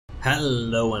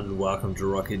Hello and welcome to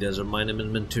Rocky Desert. My name is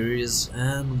Menturius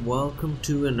and welcome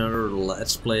to another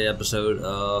Let's Play episode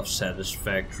of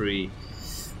Satisfactory.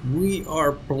 We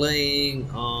are playing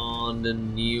on the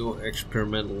new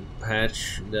experimental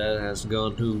patch that has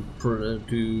gone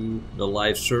to the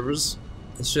live servers.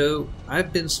 So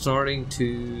I've been starting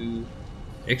to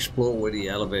explore with the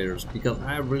elevators because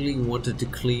I really wanted to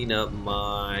clean up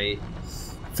my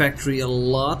factory a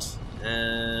lot.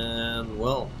 And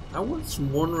well, I was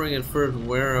wondering at first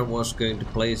where I was going to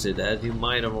place it. As you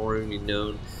might have already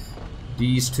known,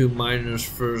 these two miners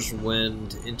first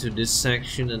went into this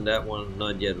section and that one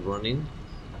not yet running.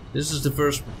 This is the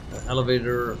first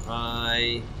elevator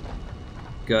I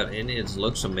got in. It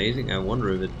looks amazing. I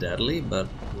wonder if it's deadly, but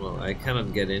well, I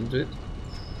cannot get into it.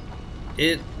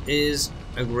 It is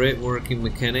a great working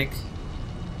mechanic.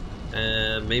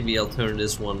 And maybe I'll turn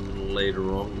this one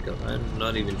later on because I'm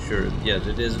not even sure. Yes,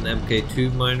 it is an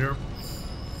MK2 miner.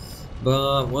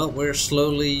 But well, we're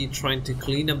slowly trying to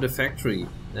clean up the factory.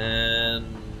 And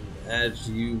as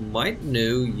you might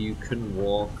know, you couldn't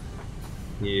walk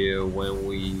here when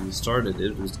we started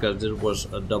it because it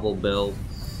was a double belt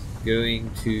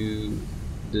going to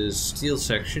the steel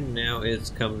section. Now it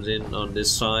comes in on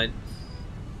this side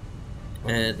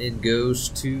and it goes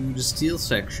to the steel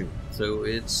section. So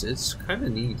it's kind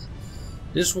of neat.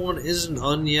 This one isn't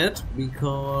on yet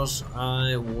because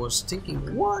I was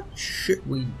thinking, what should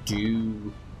we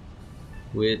do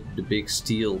with the big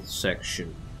steel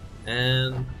section?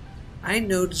 And I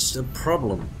noticed a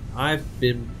problem.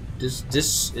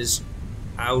 This is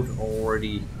out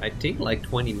already, I think like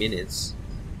 20 minutes.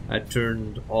 I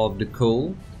turned off the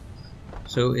coal,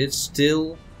 so it's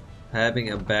still having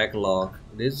a backlog.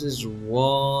 This is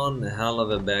one hell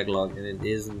of a backlog and it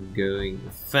isn't going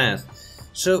fast.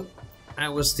 So I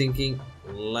was thinking,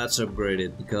 let's upgrade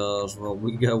it because well,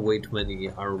 we got way too many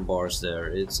iron bars there.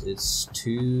 It's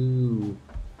too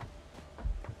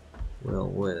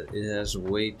well, it has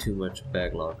way too much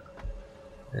backlog.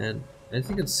 And as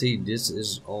you can see, this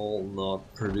is all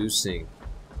not producing.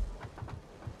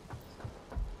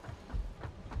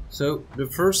 So the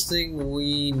first thing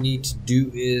we need to do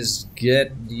is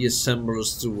get the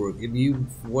assemblers to work. If you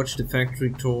watch the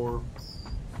factory tour,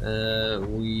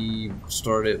 we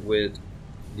started with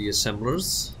the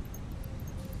assemblers.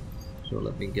 So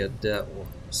let me get that one.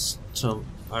 Some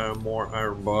more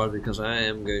iron bars because I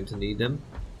am going to need them.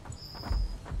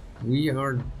 We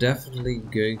are definitely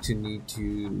going to need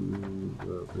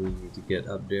to. We need to get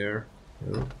up there.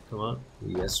 Oh, come on!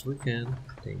 Yes, we can.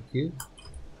 Thank you.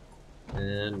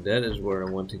 And that is where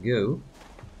I want to go.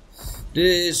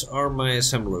 These are my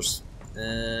assemblers.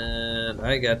 And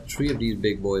I got 3 of these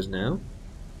big boys now.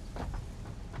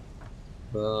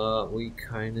 But we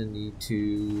kind of need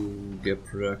to get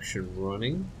production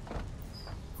running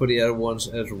for the other ones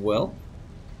as well.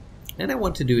 And I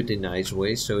want to do it the nice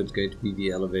way, so it's going to be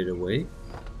the elevator way.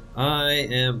 I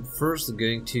am first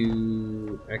going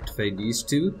to activate these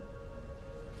two.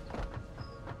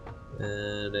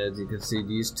 And as you can see,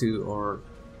 these two are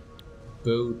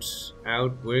both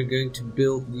out. We're going to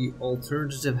build the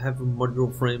alternative heavy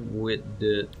module frame with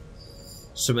the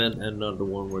cement and not the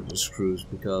one with the screws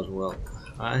because, well,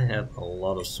 I have a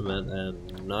lot of cement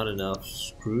and not enough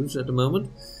screws at the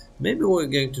moment. Maybe we're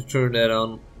going to turn that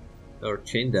on or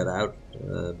change that out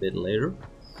a bit later.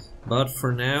 But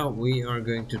for now, we are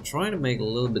going to try to make a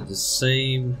little bit the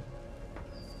same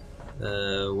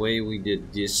way we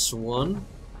did this one.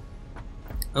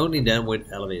 Only then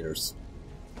with elevators.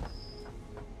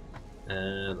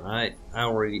 And I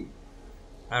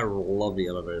love the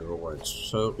elevator works.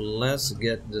 So let's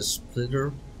get the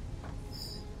splitter.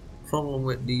 Problem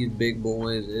with these big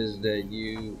boys is that if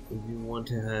you want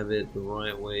to have it the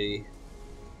right way,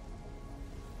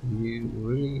 you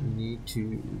really need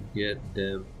to get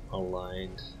them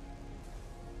aligned.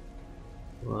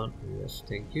 One, yes,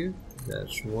 thank you.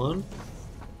 That's one.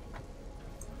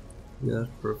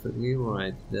 That's perfectly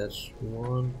right. That's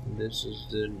one. This is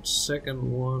the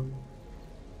second one.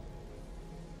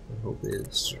 I hope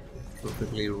it's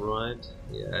perfectly right.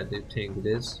 Yeah, I do think it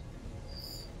is.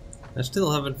 I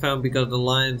still haven't found because the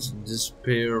lines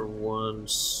disappear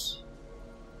once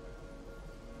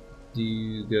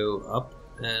you go up,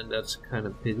 and that's kind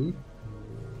of pity.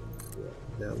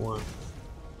 That one.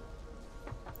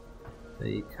 Now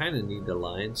you kind of need the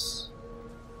lines.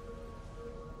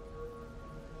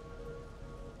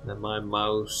 And my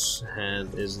mouse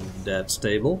hand isn't that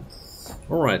stable.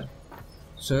 Alright,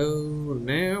 so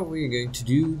now we're going to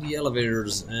do the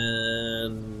elevators,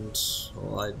 and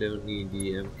well, I don't need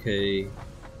the MK.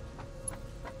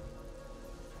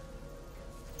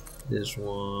 This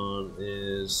one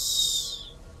is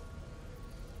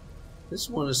This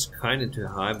one is kind of too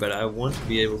high, but I want to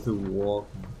be able to walk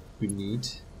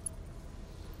beneath.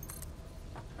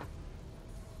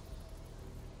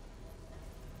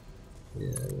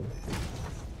 Yeah.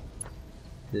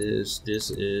 This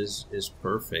is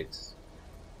perfect.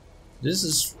 This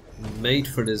is made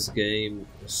for this game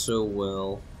so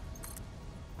well.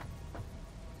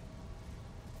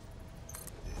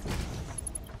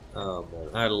 Oh man,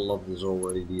 I love this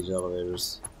already, these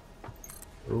elevators.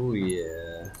 Oh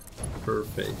yeah,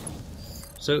 perfect.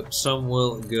 So some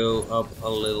will go up a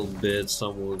little bit,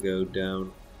 some will go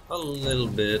down a little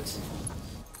bit,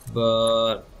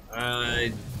 but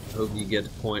I hope you get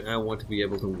the point. I want to be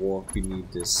able to walk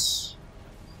beneath this.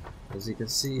 As you can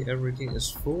see, everything is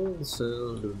full,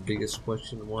 so the biggest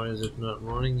question, why is it not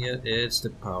running yet? It's the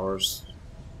powers.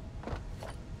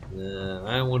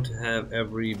 I want to have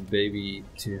every baby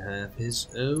to have his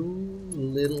own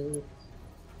little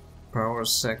power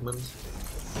segment.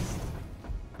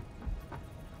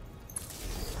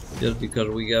 Just because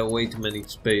we got way too many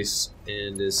space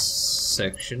in this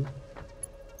section.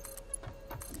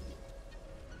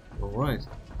 Alright.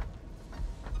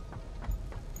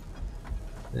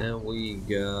 And we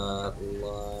got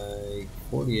like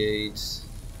 48.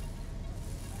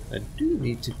 I do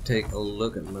need to take a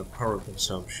look at my power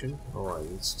consumption. Alright,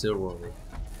 it's still running.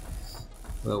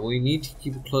 But we need to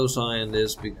keep a close eye on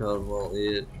this because, well,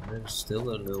 I still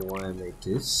don't know why I made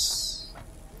this.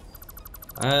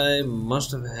 I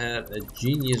must have had a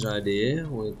genius idea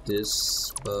with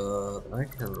this, but I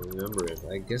can't remember it.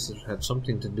 I guess it had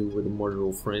something to do with the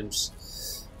modular frames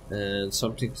and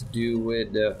something to do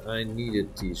with I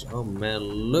needed these. Oh man,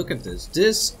 look at this.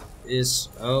 This is,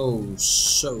 oh,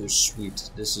 so sweet.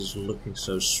 This is looking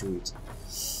so sweet.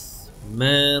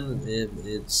 Man,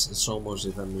 it's almost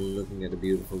as if I'm looking at a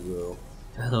beautiful girl.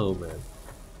 Oh man.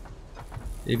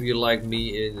 If you like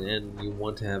me and you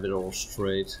want to have it all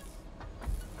straight,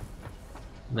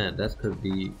 man, that could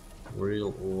be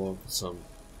real awesome.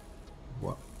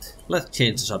 Well, let's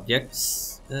change the subject.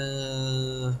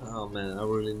 Oh man, I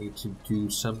really need to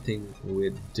do something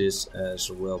with this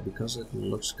as well because it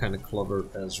looks kind of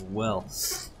cluttered as well.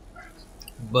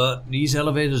 But these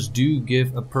elevators do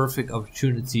give a perfect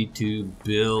opportunity to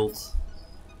build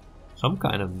some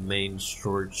kind of main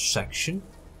storage section.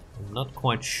 I'm not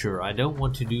quite sure. I don't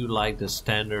want to do like the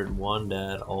standard one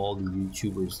that all the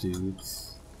YouTubers do.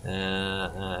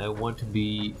 I want to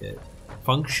be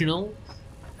functional,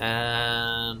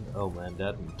 and oh man,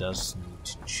 that does need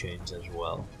to change as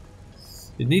well.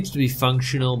 It needs to be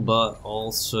functional but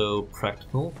also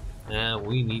practical, and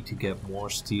we need to get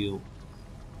more steel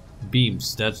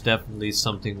beams. That's definitely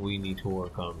something we need to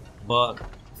work on, but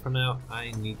for now I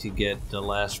need to get the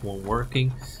last one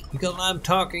working because I'm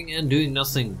talking and doing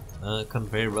nothing.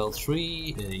 Conveyor belt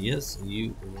 3, yes,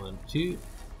 you want two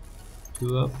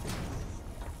up,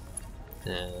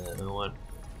 and 1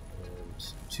 and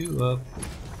 2 up,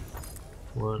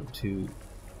 1, 2.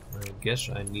 I guess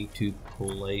I need to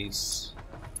place.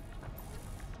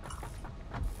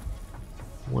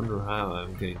 Wonder how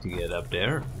I'm going to get up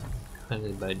there. Kind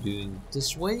of by doing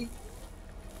this way.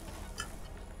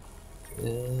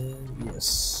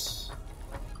 Yes.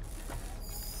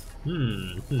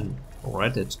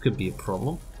 Alright, that could be a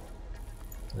problem.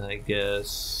 I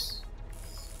guess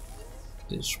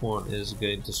this one is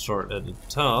going to start at the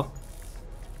top.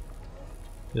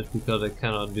 Just because I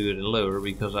cannot do it lower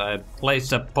because I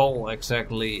placed a pole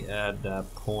exactly at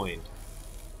that point.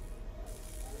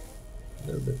 A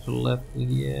little bit to the left,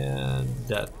 yeah,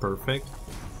 that's perfect.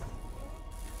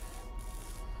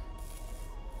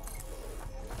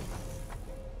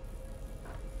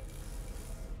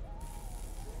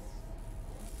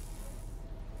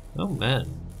 Oh man,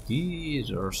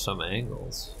 these are some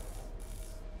angles.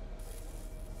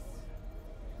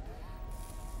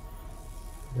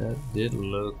 That did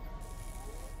look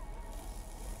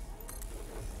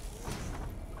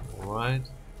alright.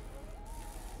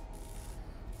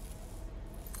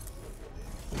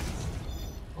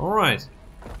 Alright.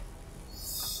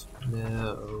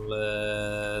 Now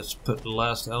let's put the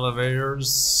last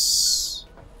elevators.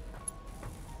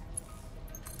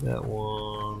 That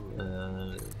one,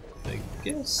 and I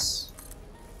guess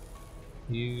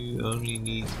you only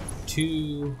need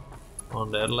 2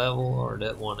 on that level, or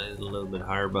that one is a little bit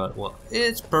higher, but well,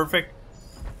 it's perfect.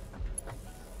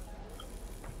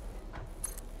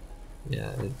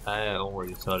 Yeah, I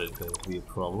already thought it was going to be a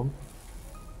problem.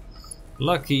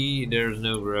 Lucky there's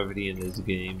no gravity in this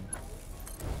game.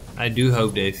 I do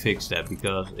hope they fix that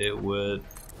because it would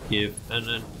give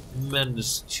an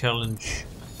tremendous challenge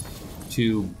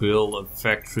to build a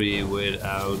factory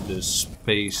without the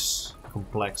space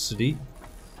complexity.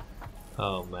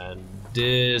 Oh man,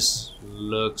 this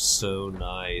looks so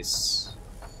nice.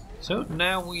 So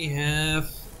now we have,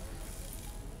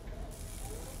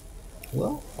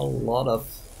 well, a lot of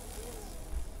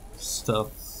stuff.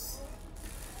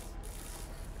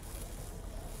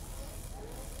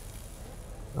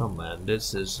 Oh man,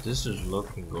 this is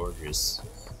looking gorgeous.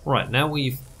 Right, now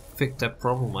we've fixed that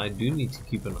problem. I do need to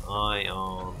keep an eye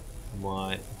on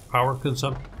my power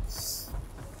consumption.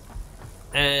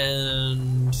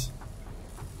 And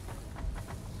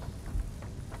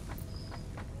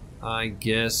I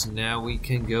guess now we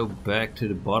can go back to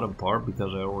the bottom part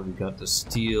because I already got the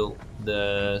steel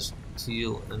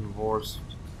enforced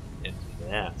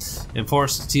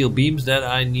steel beams that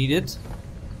I needed.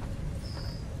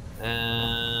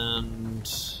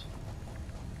 And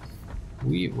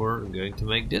we were going to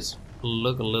make this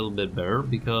look a little bit better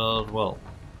because, well,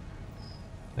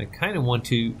 I kind of want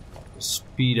to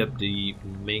speed up the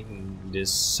making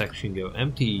this section go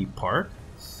empty part.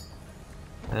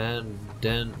 And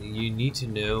then you need to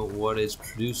know what it's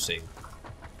producing.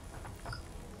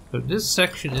 So this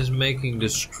section is making the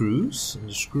screws, and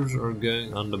the screws are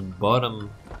going on the bottom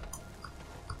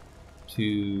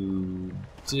to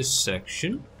this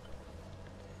section.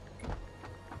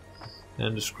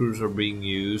 And the screws are being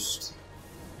used.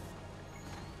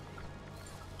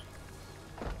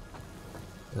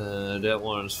 That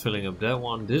one is filling up that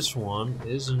one. This one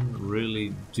isn't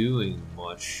really doing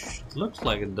much. It looks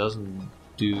like it doesn't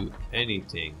do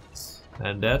anything.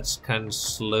 And that's kind of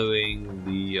slowing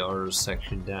the other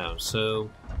section down.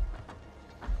 So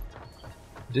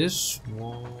this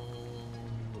one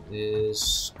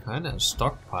is kind of a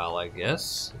stockpile, I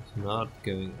guess. It's not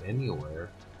going anywhere.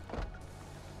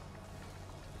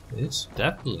 It's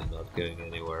definitely not going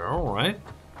anywhere. Alright.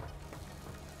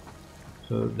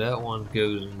 So that one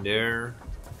goes in there.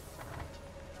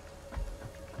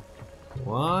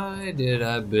 Why did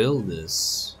I build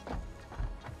this?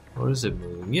 Or is it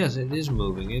moving? Yes, it is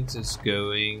moving. It's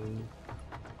going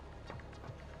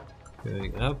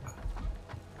up.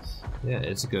 Yeah,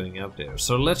 it's going up there.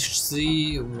 So let's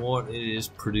see what it is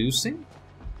producing.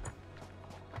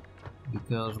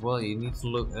 Because, well, you need to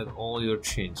look at all your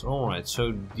chains. Alright,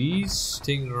 so these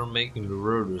things are making the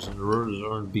rotors, and the rotors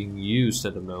aren't being used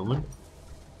at the moment.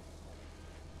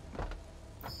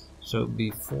 So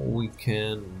before we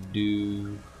can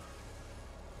do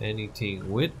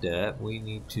anything with that, we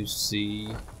need to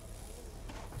see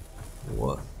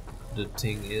what the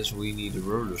thing is we need the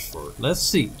rotors for. Let's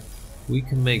see. We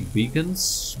can make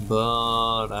beacons,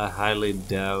 but I highly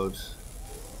doubt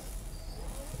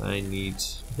I need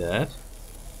that.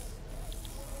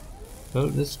 So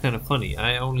this is kind of funny.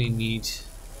 I only need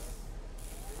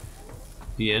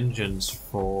the engines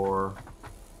for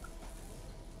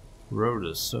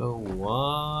rotors. So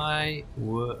why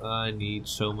would I need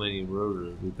so many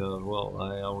rotors? Because, well,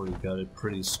 I already got it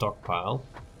pretty stockpiled.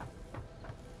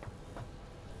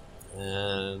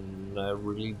 And I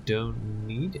really don't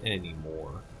need any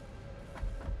more.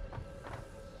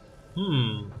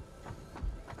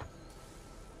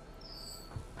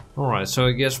 Alright, so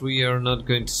I guess we are not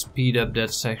going to speed up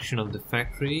that section of the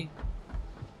factory.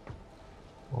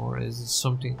 Or is it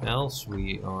something else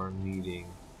we are needing?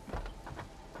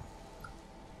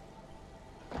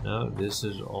 No, this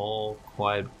is all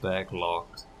quite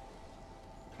backlogged.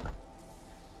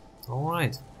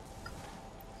 Alright.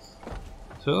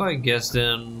 So I guess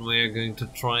then we're going to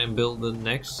try and build the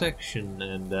next section,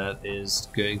 and that is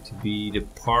going to be the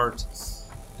part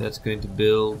that's going to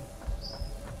build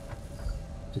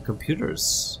the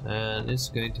computers, and it's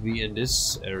going to be in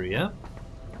this area.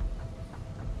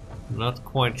 I'm not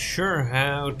quite sure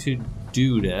how to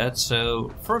do that,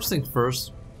 so first things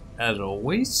first, as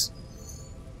always,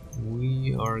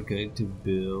 we are going to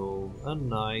build a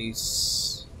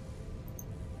nice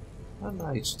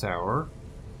tower.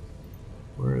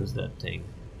 Where is that thing?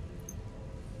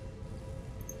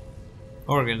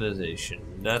 Organization.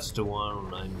 That's the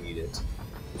one I needed.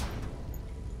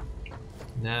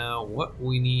 Now, what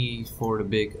we need for the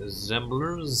big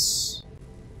assemblers?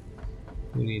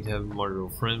 We need to have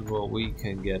modular frames. Well, we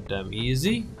can get them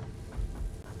easy.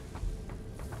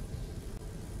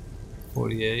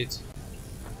 48.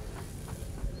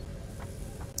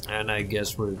 And I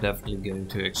guess we're definitely going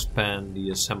to expand the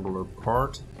assembler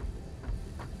part.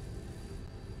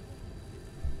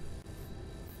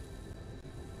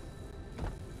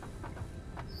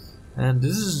 And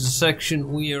this is the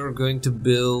section we are going to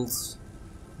build.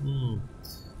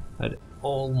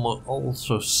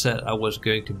 also said I was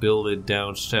going to build it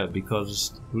downstairs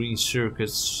because the green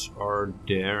circuits are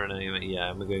there, and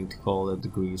I'm going to call it the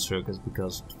green circuits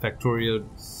because Factorio,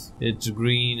 it's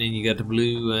green and you get the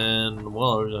blue, and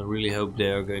well, I really hope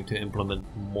they are going to implement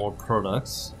more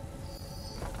products.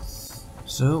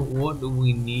 So what do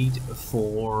we need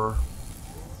for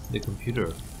the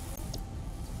computer?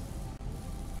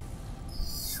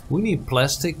 We need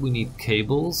plastic, we need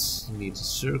cables, we need the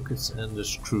circuits and the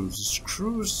screws. The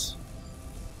screws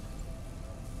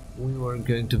we were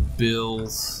going to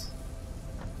build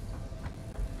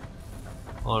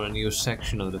on a new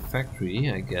section of the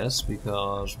factory, I guess,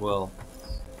 because, well,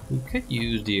 we could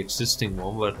use the existing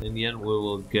one, but in the end we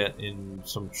will get in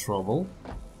some trouble.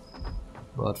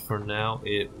 But for now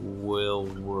it will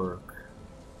work.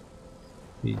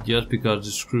 Just because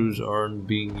the screws aren't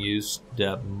being used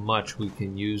that much, we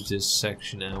can use this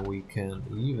section and we can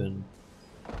even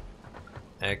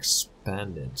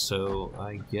expand it. So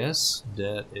I guess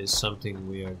that is something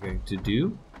we are going to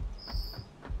do.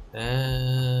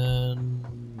 And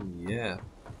yeah,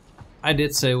 I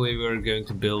did say we were going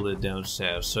to build it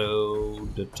downstairs. So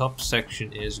the top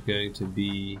section is going to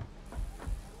be...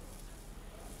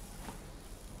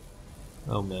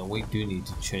 Oh man, we do need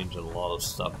to change a lot of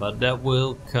stuff, but that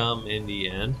will come in the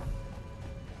end.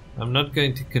 I'm not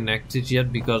going to connect it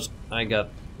yet because I got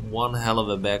one hell of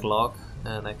a backlog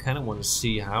and I kind of want to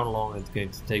see how long it's going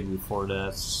to take before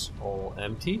that's all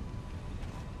empty.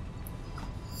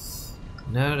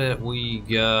 Now that we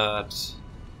got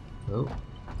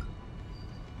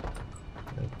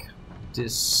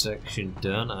this section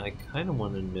done, I kind of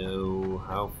want to know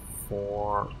how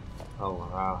far,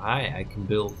 how high I can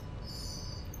build.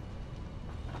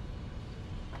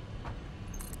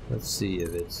 Let's see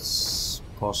if it's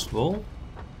possible.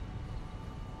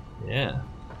 Yeah,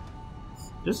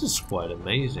 this is quite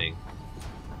amazing.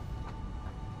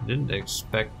 Didn't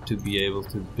expect to be able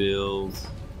to build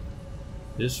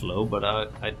this low, but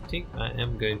I think I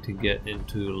am going to get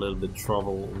into a little bit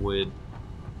trouble with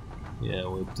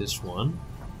this one.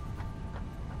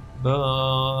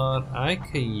 But I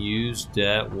can use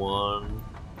that one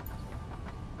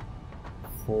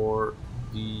for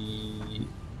the...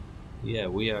 Yeah,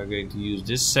 we are going to use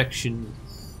this section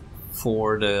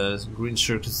for the green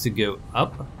circuits to go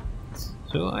up.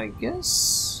 So I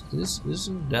guess this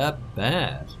isn't that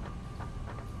bad.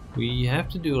 We have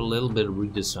to do a little bit of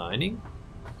redesigning,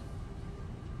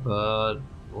 but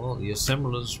well, the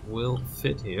assemblers will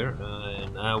fit here,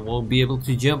 and I won't be able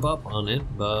to jump up on it,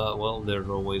 but well, there's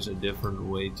always a different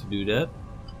way to do that.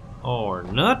 Or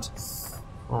not.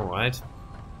 Alright.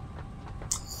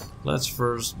 Let's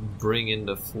first bring in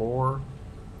the floor.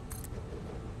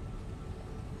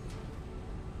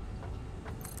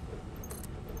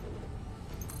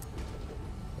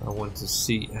 I want to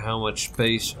see how much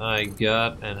space I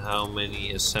got and how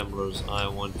many assemblers I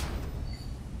want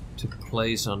to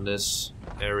place on this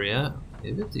area.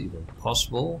 Is it even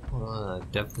possible? I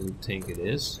definitely think it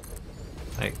is.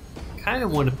 I kind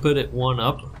of want to put it one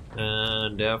up,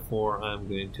 and therefore I'm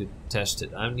going to test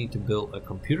it. I need to build a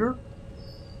computer.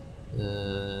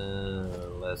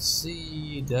 Let's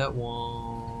see, that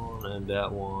one and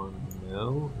that one,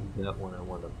 no, that one I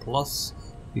want a plus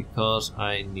because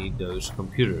I need those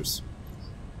computers.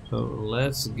 So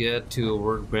let's get to a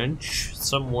workbench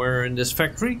somewhere in this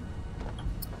factory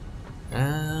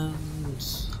and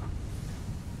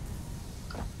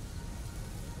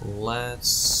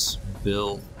let's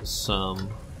build some.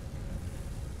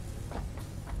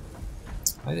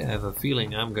 I have a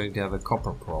feeling I'm going to have a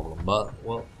copper problem, but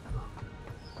well,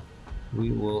 we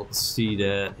will see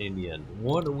that in the end.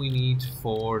 What do we need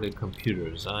for the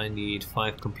computers? I need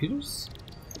 5 computers.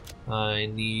 I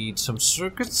need some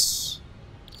circuits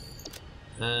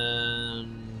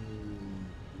and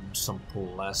some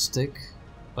plastic.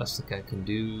 Plastic I can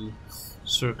do.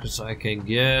 Circuits I can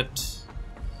get.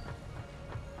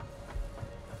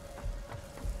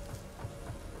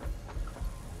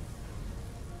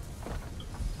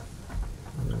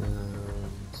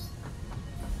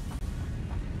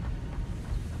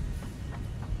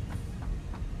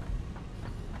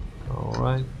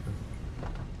 Alright.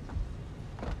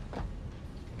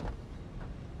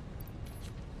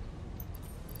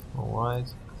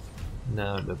 Alright.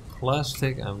 Now the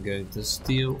plastic I'm going to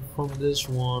steal from this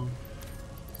one.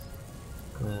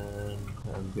 And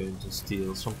I'm going to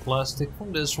steal some plastic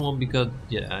from this one because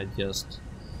yeah, I just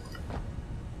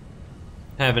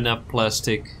have enough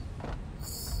plastic.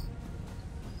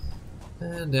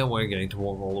 And then we're going to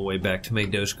walk all the way back to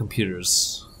make those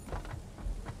computers.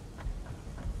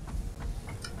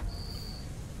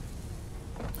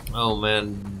 Oh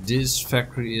man, this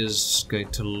factory is going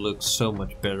to look so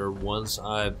much better once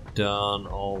I've done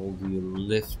all the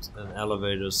lift and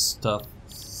elevator stuff.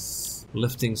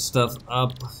 Lifting stuff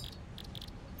up.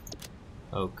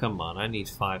 Oh come on, I need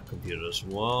 5 computers.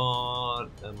 What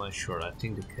am I short? I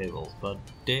think the cables, but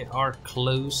they are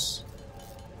close.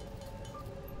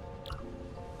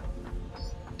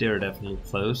 They're definitely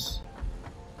close.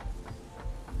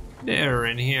 They're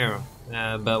in here.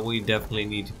 But we definitely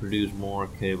need to produce more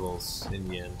cables in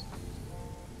the end.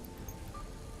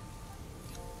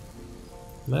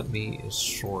 Let me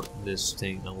sort this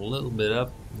thing a little bit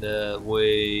up. That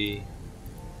way.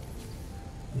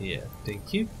 Yeah,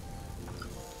 thank you.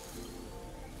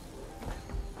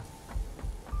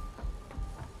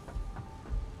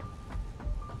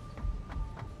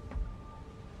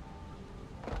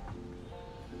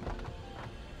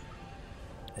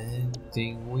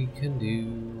 Anything we can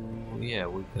do? Yeah,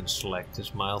 we can select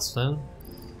this milestone.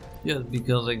 Just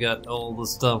because I got all the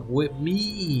stuff with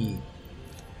me.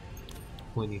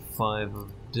 25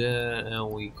 of that, and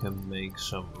we can make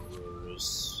some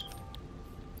rotors.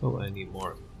 Oh, I need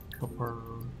more copper.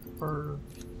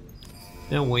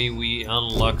 That way we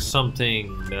unlock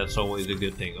something. That's always a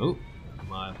good thing. Oh,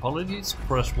 my apologies.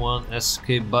 Press 1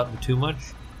 escape button too much.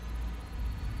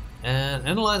 And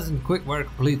analyzing quick work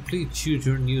complete. Please choose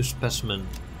your new specimen.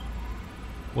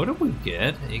 What do we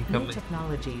get? Incoming. New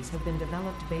technologies have been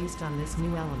developed based on this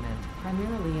new element,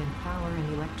 primarily in power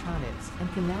and electronics,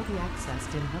 and can now be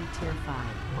accessed in Hub Tier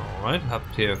 5. Alright, Hub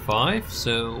Tier 5.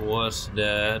 So was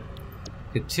that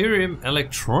Deuterium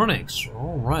Electronics.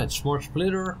 Alright, Smart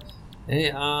Splitter,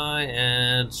 AI,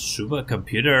 and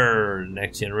Supercomputer.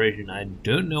 Next generation. I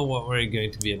don't know what we're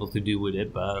going to be able to do with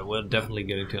it, but we're definitely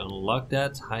going to unlock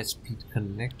that. High-speed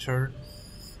connector.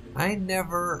 I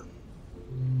never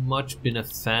much been a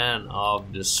fan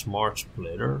of the Smart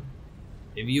Splitter.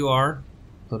 If you are,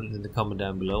 put it in the comment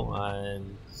down below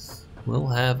and we'll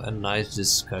have a nice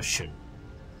discussion.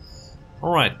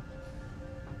 Alright,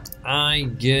 I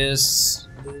guess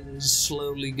this is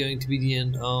slowly going to be the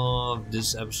end of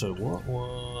this episode.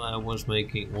 Well, I was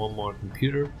making one more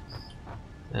computer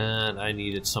and I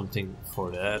needed something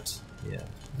for that. Yeah,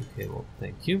 okay, well,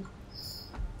 thank you.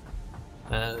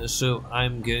 So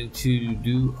I'm going to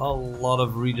do a lot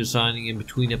of redesigning in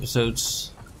between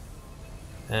episodes,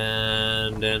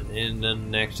 and then in the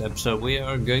next episode we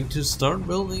are going to start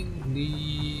building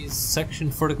the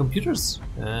section for the computers,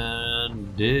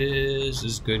 and this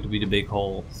is going to be the big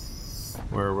hall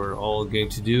where we're all going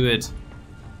to do it.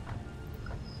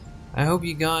 I hope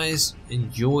you guys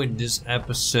enjoyed this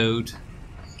episode.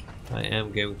 I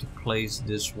am going to place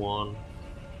this one.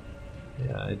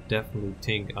 Yeah, I definitely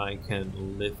think I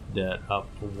can lift that up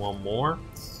one more.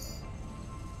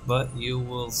 But you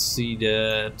will see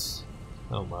that...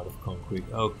 Oh, I'm out of concrete.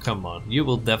 Oh, come on. You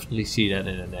will definitely see that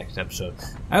in the next episode.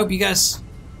 I hope you guys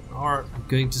are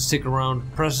going to stick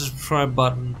around. Press the subscribe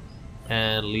button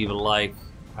and leave a like.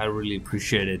 I really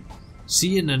appreciate it.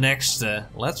 See you in the next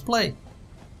Let's Play.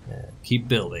 Keep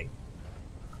building.